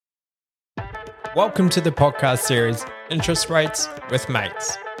Welcome to the podcast series, Interest Rates with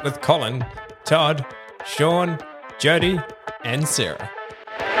Mates, with Colin, Todd, Sean, Jody, and Sarah.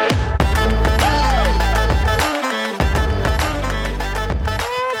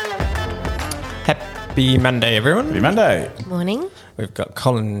 Happy Monday, everyone. Happy Monday. Morning. We've got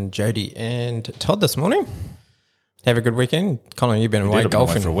Colin, Jody, and Todd this morning. Have a good weekend. Colin, you've been away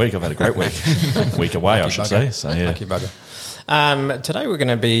golfing for a week. I've had a great week. Week away, I should say. So, yeah. Lucky bugger. Today we're going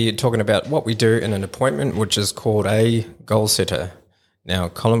to be talking about what we do in an appointment, which is called a GoalSetter. Now,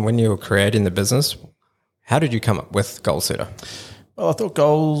 Colin, when you were creating the business, how did you come up with GoalSetter? Well, I thought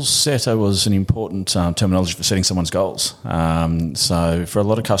GoalSetter was an important terminology for setting someone's goals. So for a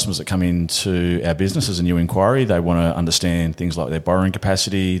lot of customers that come into our business as a new inquiry, they want to understand things like their borrowing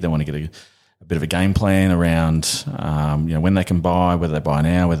capacity. They want to get a bit of a game plan around when they can buy, whether they buy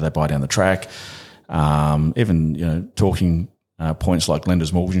now, whether they buy down the track. Even talking points like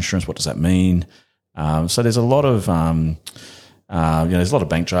lender's mortgage insurance. What does that mean? So there's a lot of there's a lot of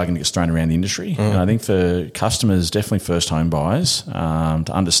bank jargon that gets thrown around the industry. And I think for customers, definitely first home buyers,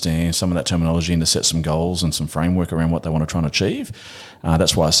 to understand some of that terminology and to set some goals and some framework around what they want to try and achieve.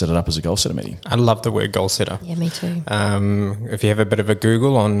 That's why I set it up as a GoalSetter meeting. I love the word GoalSetter. Yeah, me too. If you have a bit of a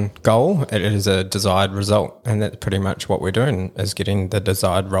Google on goal, it is a desired result, and that's pretty much what we're doing, is getting the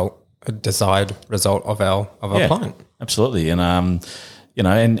desired result of our client. Absolutely. And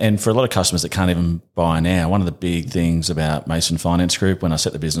and for a lot of customers that can't even buy now, one of the big things about Mason Finance Group when I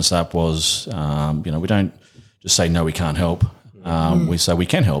set the business up was, we don't just say, no, we can't help. We say we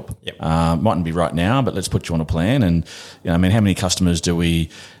can help. Yep. Mightn't be right now, but let's put you on a plan. And, how many customers do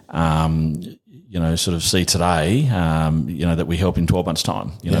we, sort of see today, that we help in 12 months'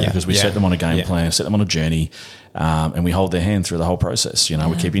 time, because we set them on a game plan, set them on a journey, and we hold their hand through the whole process.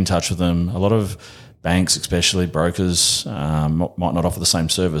 We keep in touch with them. A lot of banks, especially brokers, might not offer the same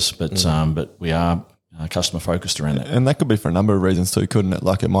service, but we are customer focused around that. And that could be for a number of reasons too, couldn't it?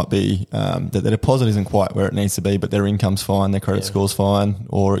 Like it might be that their deposit isn't quite where it needs to be, but their income's fine, their credit score's fine,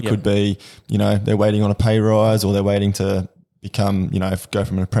 or it could be, they're waiting on a pay rise, or they're waiting to become, go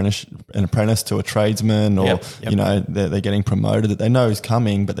from an apprentice to a tradesman, or, they're getting promoted that they know is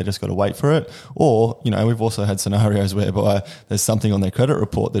coming, but they just got to wait for it. Or, we've also had scenarios whereby there's something on their credit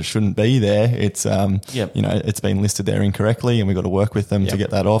report that shouldn't be there. It's, it's been listed there incorrectly, and we've got to work with them to get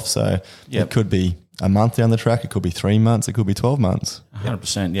that off. So it could be a month down the track. It could be 3 months. It could be 12 months.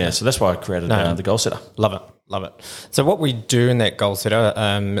 100%. Yeah. So that's why I created the GoalSetter. Love it. Love it. So what we do in that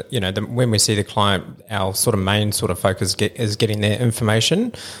GoalSetter, when we see the client, our sort of main sort of focus is getting their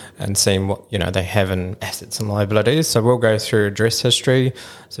information and seeing what, they have in assets and liabilities. So we'll go through address history.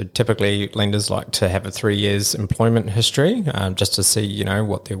 So typically lenders like to have a 3 years employment history, just to see,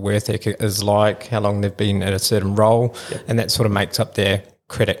 what their work ethic is like, how long they've been at a certain role, and that sort of makes up their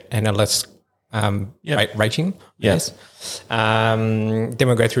credit analyst rating. Yes. Then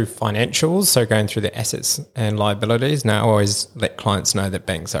we'll go through financials, so going through the assets and liabilities. Now, I always let clients know that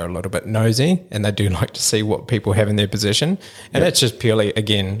banks are a little bit nosy and they do like to see what people have in their possession. And that's just purely,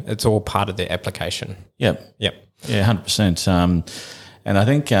 again, it's all part of their application. Yep. Yeah, 100%. And I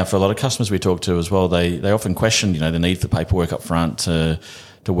think for a lot of customers we talk to as well, they often question, the need for paperwork up front to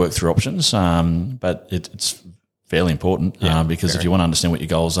work through options. But it's fairly important because if you want to understand what your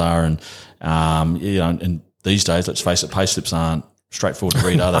goals are and these days, let's face it, payslips aren't straightforward to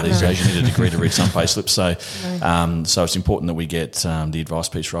read, are they? These days, you need a degree to read some payslips. So it's important that we get the advice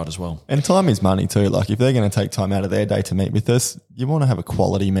piece right as well. And time is money too. Like if they're going to take time out of their day to meet with us, you want to have a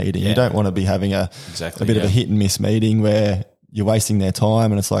quality meeting. You don't want to be having a bit of a hit and miss meeting where you're wasting their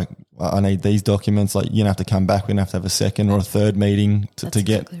time and it's like, well, I need these documents. Like you're going to have to come back. We're going to have a second or a third meeting to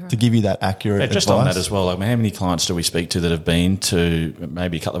give you that accurate advice. Just on that as well, like how many clients do we speak to that have been to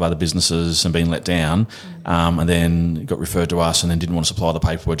maybe a couple of other businesses and been let down and then got referred to us and then didn't want to supply the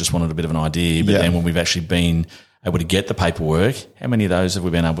paperwork, just wanted a bit of an idea. But then when we've actually been able to get the paperwork, how many of those have we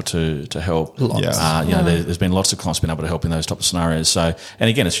been able to help? Lots. There's been lots of clients been able to help in those type of scenarios. So, and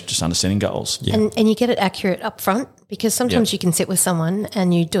again, it's just understanding goals. Yeah. And you get it accurate up front because sometimes you can sit with someone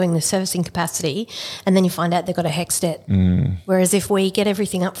and you're doing the servicing capacity and then you find out they've got a HECS debt. Whereas if we get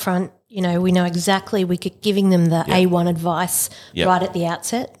everything up front, we know exactly, we're giving them the A1 advice right at the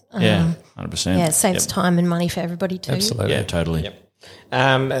outset. 100%. Yeah, it saves time and money for everybody too. Absolutely. Yeah, totally. Yep.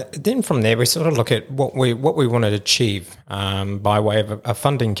 Then from there, we sort of look at what we want to achieve by way of a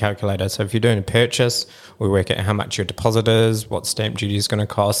funding calculator. So if you're doing a purchase, we work out how much your deposit is, what stamp duty is going to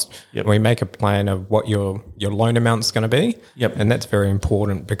cost. Yep. We make a plan of what your loan amount is going to be. Yep. And that's very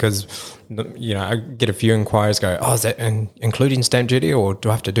important because, I get a few inquiries go, is that including stamp duty or do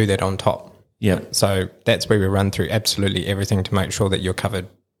I have to do that on top? Yeah. So that's where we run through absolutely everything to make sure that you're covered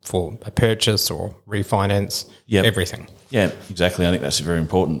for a purchase or refinance, everything. Yeah, exactly. I think that's very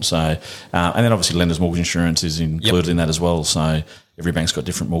important. So, and then obviously lender's mortgage insurance is included in that as well. So every bank's got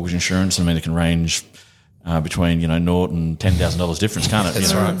different mortgage insurance. I mean, it can range between naught and $10,000 difference, can't it?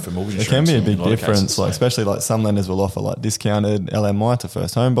 That's right. For mortgage It insurance, can be a big difference. Cases, like especially like some lenders will offer like discounted LMI to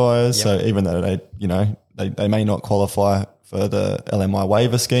first home buyers. So even though they may not qualify for the LMI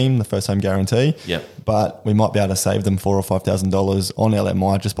waiver scheme, the first home guarantee. But we might be able to save them $4,000 or $5,000 on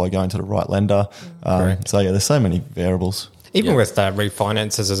LMI just by going to the right lender. So there's so many variables. Even with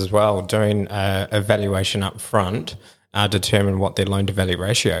refinances as well, doing a valuation up front, determine what their loan to value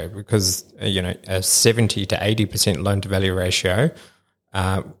ratio, because a 70 to 80% loan to value ratio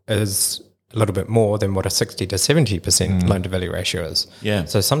is a little bit more than what a 60 to 70% loan to value ratio is. Yeah.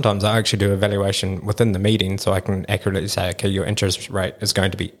 So sometimes I actually do a valuation within the meeting so I can accurately say, okay, your interest rate is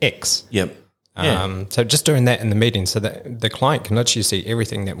going to be X. So just doing that in the meeting so that the client can literally see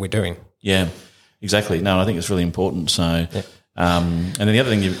everything that we're doing. Yeah, exactly. No, I think it's really important. So, and then the other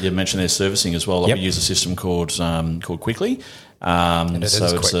thing you mentioned there is servicing as well. Like we use a system called Quickly. It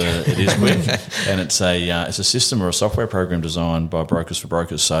is quick, and it's a system or a software program designed by brokers for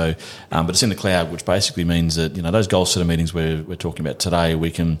brokers. So, but it's in the cloud, which basically means that those GoalSetter meetings we're talking about today, we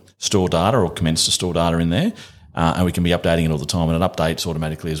can store data or commence to store data in there. And we can be updating it all the time, and it updates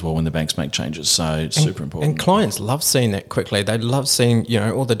automatically as well when the banks make changes. So it's super important. And clients love seeing that quickly. They love seeing,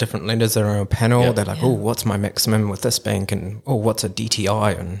 all the different lenders that are on a panel. They're like, oh, what's my maximum with this bank? And, oh, what's a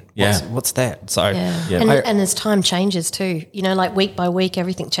DTI? And what's that? So, And as time changes too, like week by week,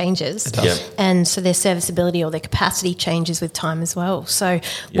 everything changes. It does. And so their serviceability or their capacity changes with time as well. So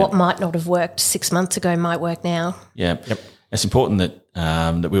what might not have worked 6 months ago might work now. It's important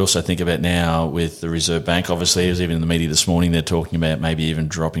that we also think about now with the Reserve Bank. Obviously, as even in the media this morning, they're talking about maybe even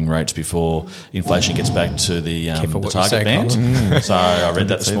dropping rates before inflation gets back to the target band. So I read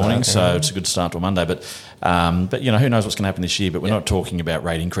that this morning. So it's a good start to a Monday. But who knows what's going to happen this year? But we're not talking about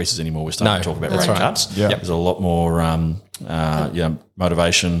rate increases anymore. We're starting to talk about rate cuts. There's a lot more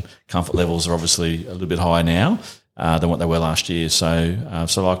motivation, comfort levels are obviously a little bit higher now than what they were last year. So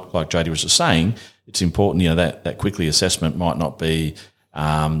like Jodie was just saying, it's important, that quickly assessment might not be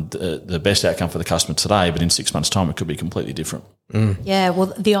the best outcome for the customer today, but in 6 months' time, it could be completely different. Yeah,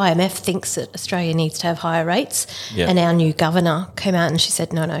 well, the IMF thinks that Australia needs to have higher rates, and our new governor came out and she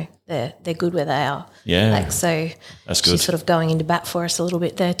said, no, they're good where they are. So that's good. She's sort of going into bat for us a little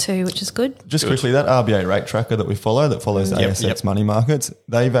bit there too, which is good. Just quickly, that RBA rate tracker that we follow, that follows the ASX money markets,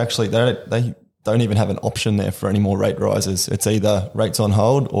 they've actually they don't even have an option there for any more rate rises. It's either rates on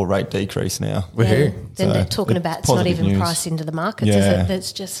hold or rate decrease now. Then they're talking about it's not even priced into the markets, is it?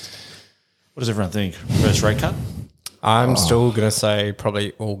 That's just... What does everyone think? First rate cut? I'm still going to say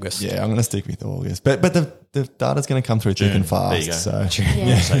probably August. Yeah, I'm going to stick with August. But the data's going to come through thick and fast. So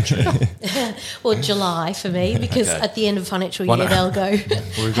Well, July for me, because at the end of financial year they'll go,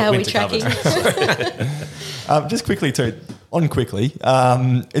 how are we tracking? Just quickly too,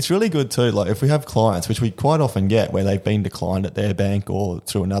 it's really good too, like if we have clients, which we quite often get, where they've been declined at their bank or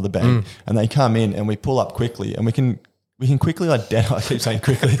through another bank, and they come in and we pull up Quickly and we can quickly identify, I keep saying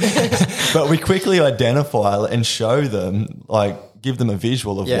quickly, but we quickly identify and show them, like give them a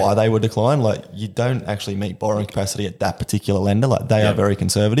visual of why they were declined. Like you don't actually meet borrowing capacity at that particular lender. Like they are very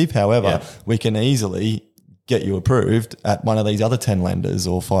conservative. However, we can easily get you approved at one of these other 10 lenders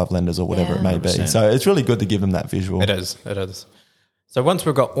or 5 lenders or whatever it may be. So it's really good to give them that visual. It is. So once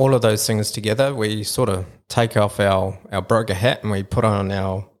we've got all of those things together, we sort of take off our broker hat and we put on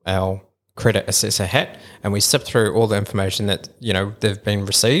our credit assessor hat, and we sift through all the information that they've been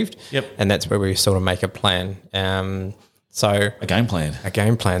received. And that's where we sort of make a plan. So a game plan. That's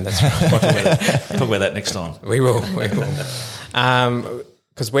right. Talk about that next time. We will.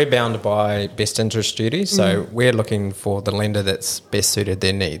 Because we're bound by best interest duty, so we're looking for the lender that's best suited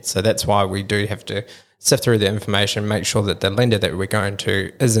their needs. So that's why we do have to sift through the information, make sure that the lender that we're going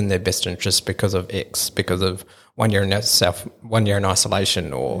to is in their best interest because of X, because of 1 year in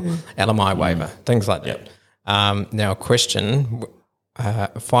isolation or LMI waiver, things like that. Now, question: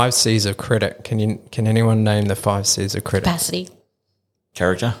 5 C's of credit. Can anyone name the 5 C's of credit? Capacity,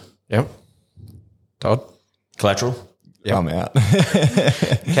 character. Yep. Todd. Collateral. I'm out.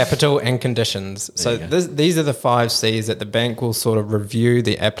 Capital and conditions. So these are the 5 C's that the bank will sort of review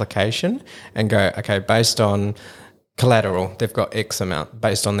the application and go, okay, based on collateral, they've got X amount.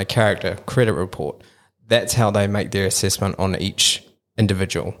 Based on the character, credit report. That's how they make their assessment on each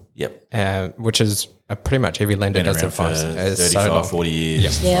individual. Which is pretty much every lender does it. 35, 40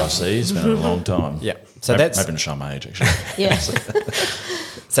 years. 5 C's, it's been a long time. So that's hoping to show my age, actually.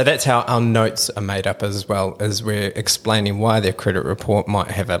 So that's how our notes are made up as well, as we're explaining why their credit report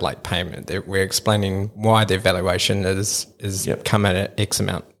might have a late payment. We're explaining why their valuation is come at X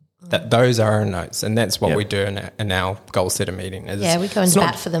amount. Those are our notes, and that's what we do in our goal setter meeting. We go into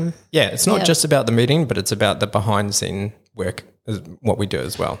bat for them. Yeah, it's not just about the meeting, but it's about the behind-the-scene work is what we do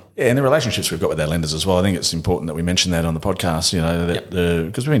as well. Yeah, and the relationships we've got with our lenders as well. I think it's important that we mention that on the podcast,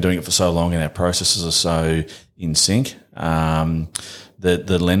 because we've been doing it for so long and our processes are so in sync.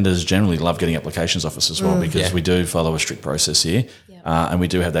 The lenders generally love getting applications off us as well because we do follow a strict process here and we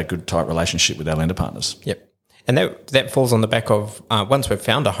do have that good, tight relationship with our lender partners. Yep. And that falls on the back of once we've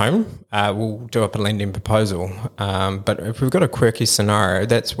found a home, we'll do up a lending proposal. But if we've got a quirky scenario,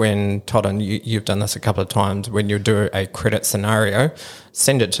 that's when, Todd, and you've done this a couple of times, when you do a credit scenario,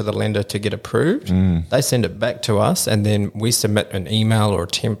 send it to the lender to get approved. They send it back to us, and then we submit an email or a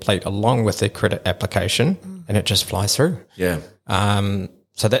template along with their credit application, and it just flies through. Yeah.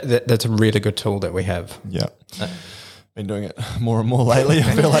 So that's a really good tool that we have. Yeah. Been doing it more and more lately.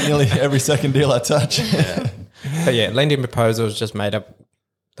 I feel like nearly every second deal I touch. But lending proposal is just made up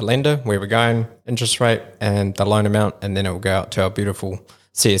the lender, where we're going, interest rate, and the loan amount, and then it will go out to our beautiful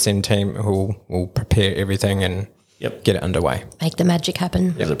CSN team who will prepare everything and get it underway. Make the magic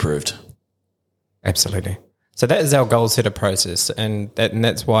happen. It's approved. Absolutely. So that is our goal setter process, and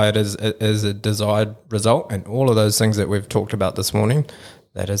that's why it is a desired result, and all of those things that we've talked about this morning,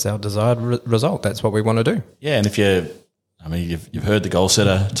 that is our desired result. That's what we want to do. Yeah, and if you've heard the goal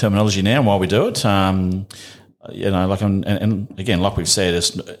setter terminology now, and while we do it, and again, like we've said,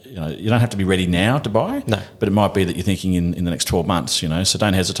 it's, you don't have to be ready now to buy. No. But it might be that you're thinking in the next 12 months. So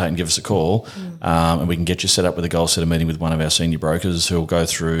don't hesitate and give us a call, and we can get you set up with a goal setter meeting with one of our senior brokers who will go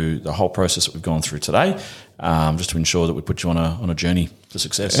through the whole process that we've gone through today, just to ensure that we put you on a journey to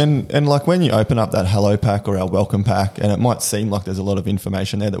success. And like when you open up that hello pack or our welcome pack, and it might seem like there's a lot of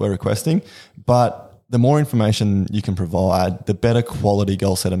information there that we're requesting, but the more information you can provide, the better quality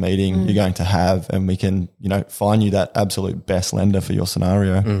goal setter meeting you're going to have, and we can, find you that absolute best lender for your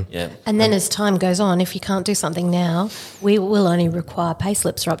scenario. Yeah. And then as time goes on, if you can't do something now, we will only require pay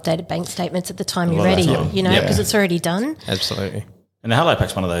slips or updated bank statements at the time you're ready, because it's already done. Absolutely. And the Hello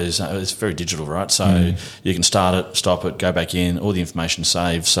Pack's one of those, it's very digital, right? So you can start it, stop it, go back in, all the information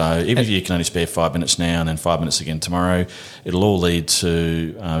saved. So even if you can only spare 5 minutes now and then 5 minutes again tomorrow, it'll all lead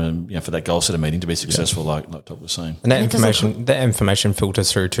to, for that goal setter meeting to be successful, like Todd was saying. And that information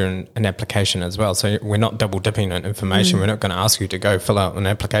filters through to an application as well. So we're not double dipping on information. We're not going to ask you to go fill out an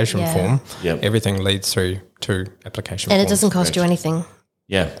application form. Yep. Everything leads through to application And forms. it doesn't cost you anything.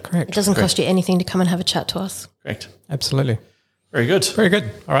 Yeah. Correct. It doesn't cost you anything to come and have a chat to us. Correct. Absolutely. Very good. Very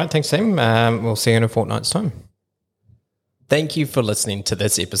good. All right. Thanks, team. We'll see you in a fortnight's time. Thank you for listening to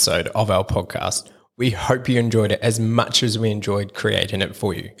this episode of our podcast. We hope you enjoyed it as much as we enjoyed creating it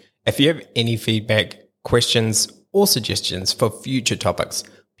for you. If you have any feedback, questions, or suggestions for future topics,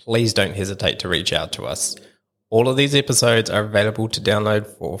 please don't hesitate to reach out to us. All of these episodes are available to download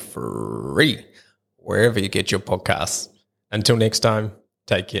for free wherever you get your podcasts. Until next time,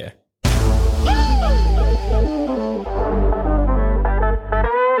 take care.